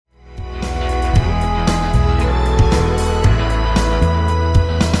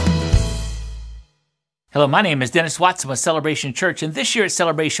Hello, my name is Dennis Watson with Celebration Church, and this year at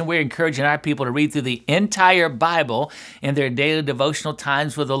Celebration, we're encouraging our people to read through the entire Bible in their daily devotional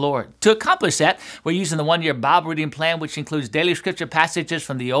times with the Lord. To accomplish that, we're using the one-year Bible reading plan, which includes daily scripture passages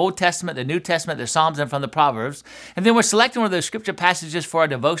from the Old Testament, the New Testament, the Psalms, and from the Proverbs. And then we're selecting one of those scripture passages for our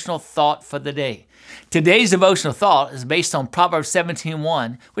devotional thought for the day. Today's devotional thought is based on Proverbs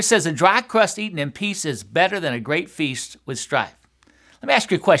 17:1, which says, "A dry crust eaten in peace is better than a great feast with strife." Let me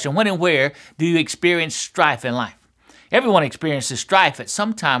ask you a question. When and where do you experience strife in life? Everyone experiences strife at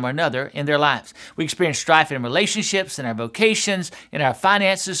some time or another in their lives. We experience strife in relationships, in our vocations, in our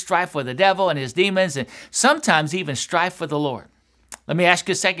finances, strife with the devil and his demons, and sometimes even strife with the Lord. Let me ask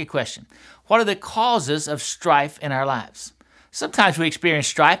you a second question. What are the causes of strife in our lives? Sometimes we experience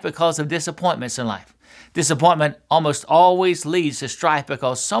strife because of disappointments in life. Disappointment almost always leads to strife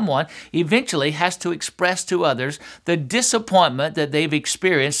because someone eventually has to express to others the disappointment that they've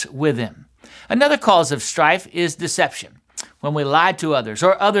experienced with them. Another cause of strife is deception. When we lie to others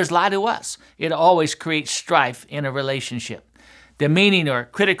or others lie to us, it always creates strife in a relationship. Demeaning or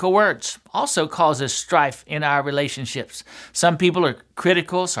critical words also causes strife in our relationships. Some people are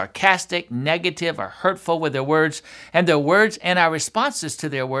critical, sarcastic, negative, or hurtful with their words, and their words and our responses to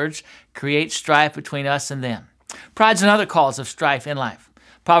their words create strife between us and them. Pride's another cause of strife in life.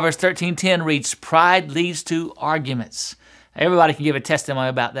 Proverbs 13:10 reads, "Pride leads to arguments." Everybody can give a testimony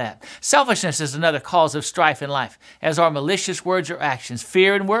about that. Selfishness is another cause of strife in life, as are malicious words or actions.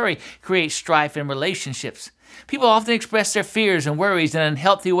 Fear and worry create strife in relationships. People often express their fears and worries in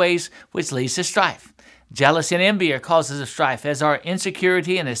unhealthy ways, which leads to strife. Jealousy and envy are causes of strife, as are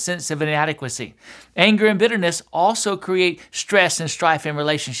insecurity and a sense of inadequacy. Anger and bitterness also create stress and strife in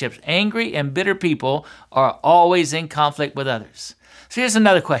relationships. Angry and bitter people are always in conflict with others. So here's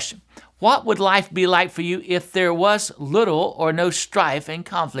another question. What would life be like for you if there was little or no strife and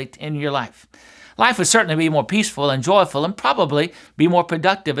conflict in your life? Life would certainly be more peaceful and joyful and probably be more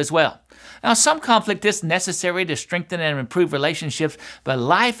productive as well. Now, some conflict is necessary to strengthen and improve relationships, but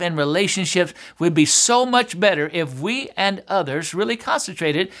life and relationships would be so much better if we and others really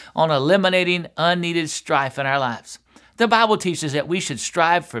concentrated on eliminating unneeded strife in our lives. The Bible teaches that we should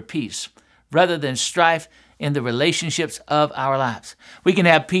strive for peace rather than strife in the relationships of our lives. We can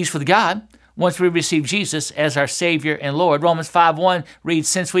have peace with God once we receive Jesus as our Savior and Lord. Romans 5:1 reads,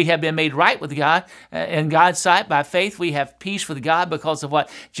 "Since we have been made right with God in God's sight by faith, we have peace with God because of what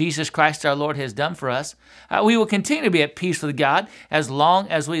Jesus Christ our Lord has done for us." We will continue to be at peace with God as long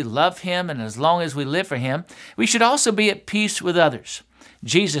as we love Him and as long as we live for Him. We should also be at peace with others.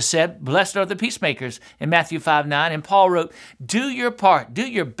 Jesus said, "Blessed are the peacemakers" in Matthew 5:9, and Paul wrote, "Do your part, do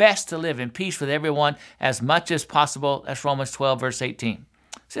your best to live in peace with everyone as much as possible." That's Romans 12, verse 18.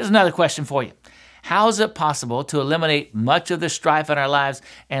 So here's another question for you. How is it possible to eliminate much of the strife in our lives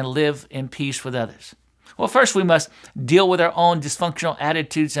and live in peace with others? Well, first we must deal with our own dysfunctional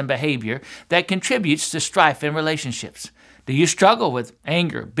attitudes and behavior that contributes to strife in relationships. Do you struggle with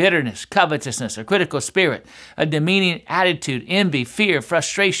anger, bitterness, covetousness, a critical spirit, a demeaning attitude, envy, fear,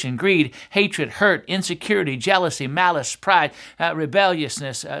 frustration, greed, hatred, hurt, insecurity, jealousy, malice, pride,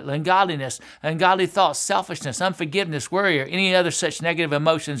 rebelliousness, ungodliness, ungodly thoughts, selfishness, unforgiveness, worry, or any other such negative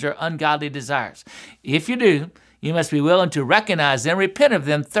emotions or ungodly desires? If you do, you must be willing to recognize them, repent of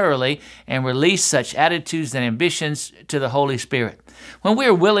them thoroughly, and release such attitudes and ambitions to the Holy Spirit. When we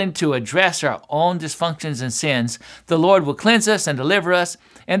are willing to address our own dysfunctions and sins, the Lord will cleanse us and deliver us,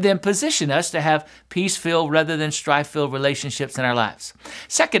 and then position us to have peace-filled rather than strife-filled relationships in our lives.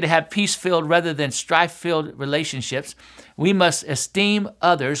 Second, to have peace-filled rather than strife-filled relationships, we must esteem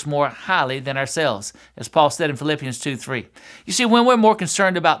others more highly than ourselves, as Paul said in Philippians 2:3. You see, when we're more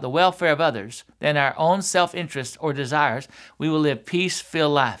concerned about the welfare of others than our own self-interest or desires, we will live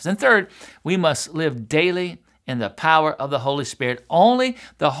peace-filled lives. And third, we must live daily in the power of the Holy Spirit. Only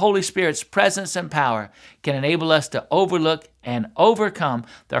the Holy Spirit's presence and power can enable us to overlook and overcome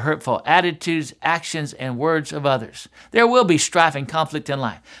the hurtful attitudes, actions, and words of others. There will be strife and conflict in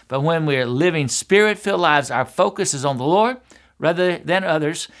life, but when we are living Spirit-filled lives, our focus is on the Lord rather than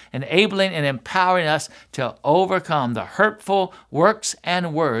others, enabling and empowering us to overcome the hurtful works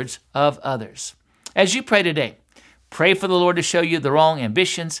and words of others. As you pray today, pray for the Lord to show you the wrong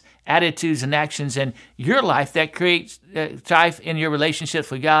ambitions, attitudes, and actions in your life that create strife in your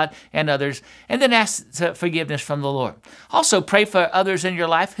relationships with God and others, and then ask forgiveness from the Lord. Also, pray for others in your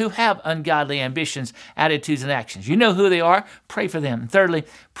life who have ungodly ambitions, attitudes, and actions. You know who they are. Pray for them. And thirdly,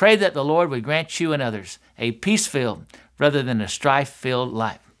 pray that the Lord would grant you and others a peace-filled rather than a strife-filled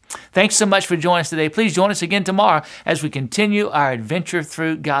life. Thanks so much for joining us today. Please join us again tomorrow as we continue our adventure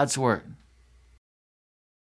through God's Word.